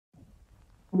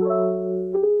Hi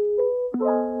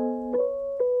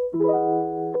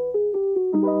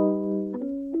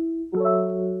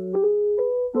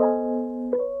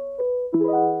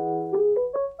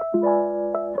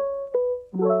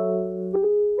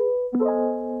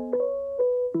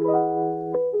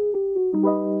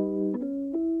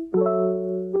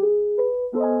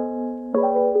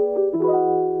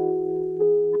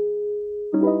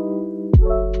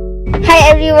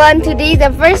everyone, today is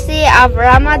the first day of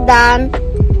Ramadan.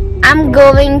 I'm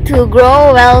going to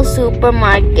Growell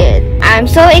supermarket. I'm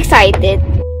so excited.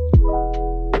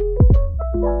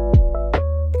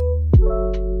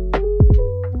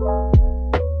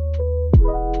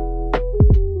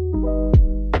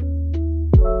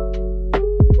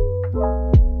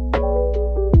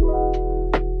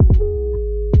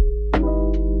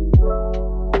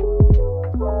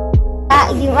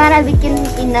 Gimana bikin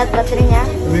peanut butternya?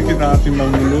 Ini kita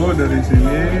timbang dulu dari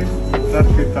sini, ntar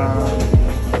kita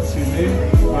sini,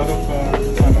 baru ke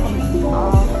sana.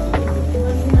 Oh.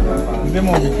 Nanti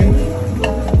mau bikin?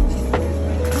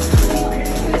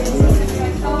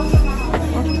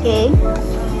 Oke.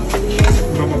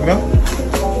 Berapa gram?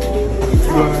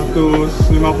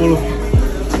 250.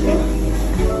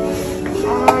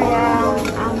 Oh, yang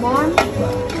almond.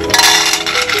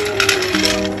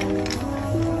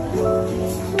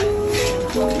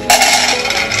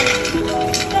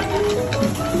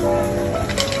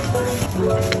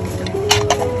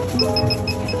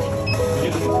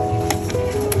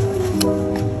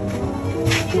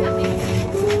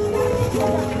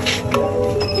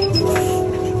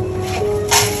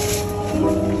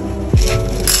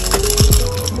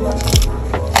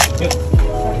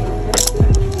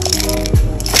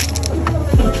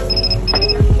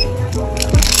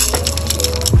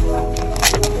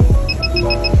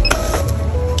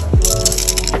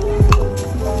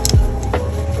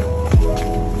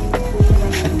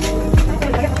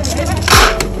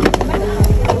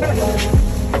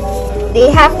 They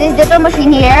have this little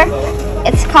machine here.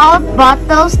 It's called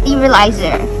bottle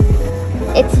sterilizer.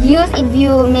 It's used if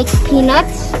you make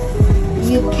peanuts.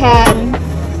 You can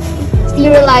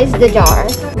sterilize the jar.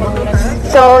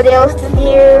 So they'll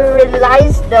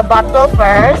sterilize the bottle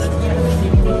first.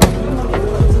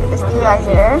 The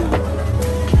sterilizer.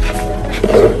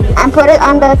 And put it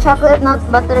on the chocolate nut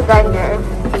butter grinder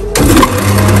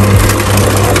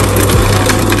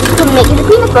to make the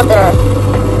peanut butter.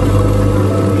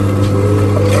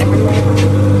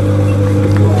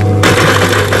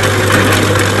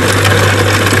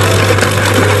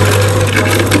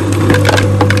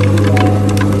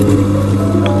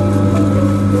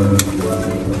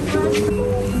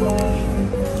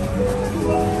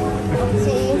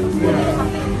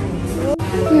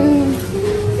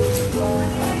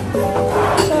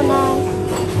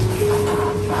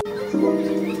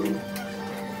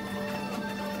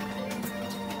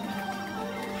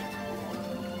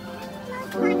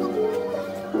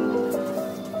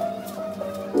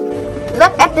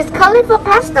 Look at this colorful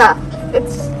pasta.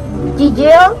 It's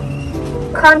gigil,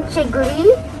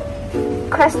 conchigli,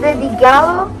 cresta di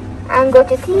gallo, and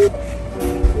gochetti.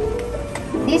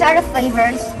 These are the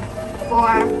flavors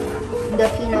for the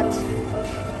peanuts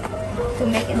to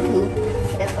make into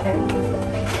peanut butter.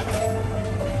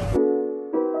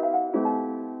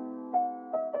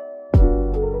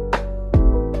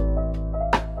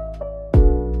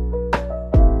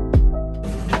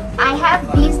 I have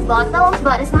these bottles,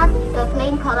 but it's not the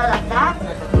plain color like that,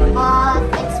 but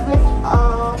it's with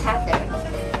a pattern,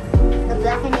 the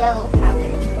black and yellow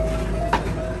pattern.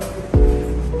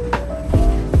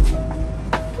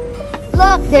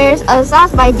 Look, there's a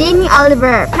sauce by Jamie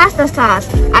Oliver, pasta sauce.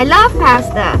 I love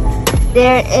pasta.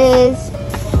 There is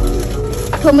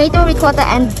tomato ricotta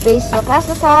and basil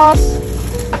pasta sauce,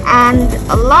 and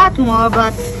a lot more,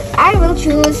 but I will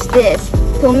choose this,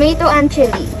 tomato and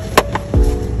chili.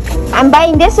 I'm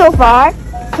buying this so far,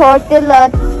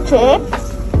 tortilla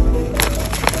chips,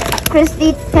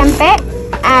 crispy tempeh,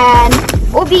 and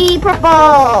ubi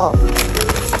purple.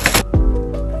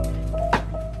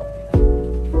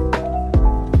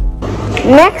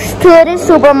 Next to the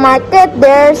supermarket,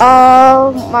 there's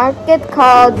a market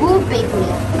called Food Bakery.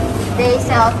 They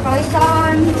sell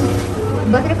croissants,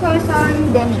 butter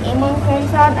croissant, demi-almond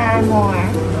croissant, and more.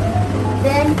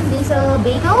 Then they sell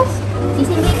bagels,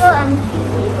 cheesy bagel, and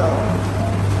cheese bagel.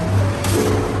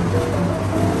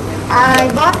 I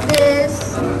bought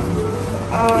this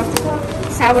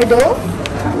sourdough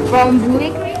from Blue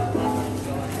Bakery.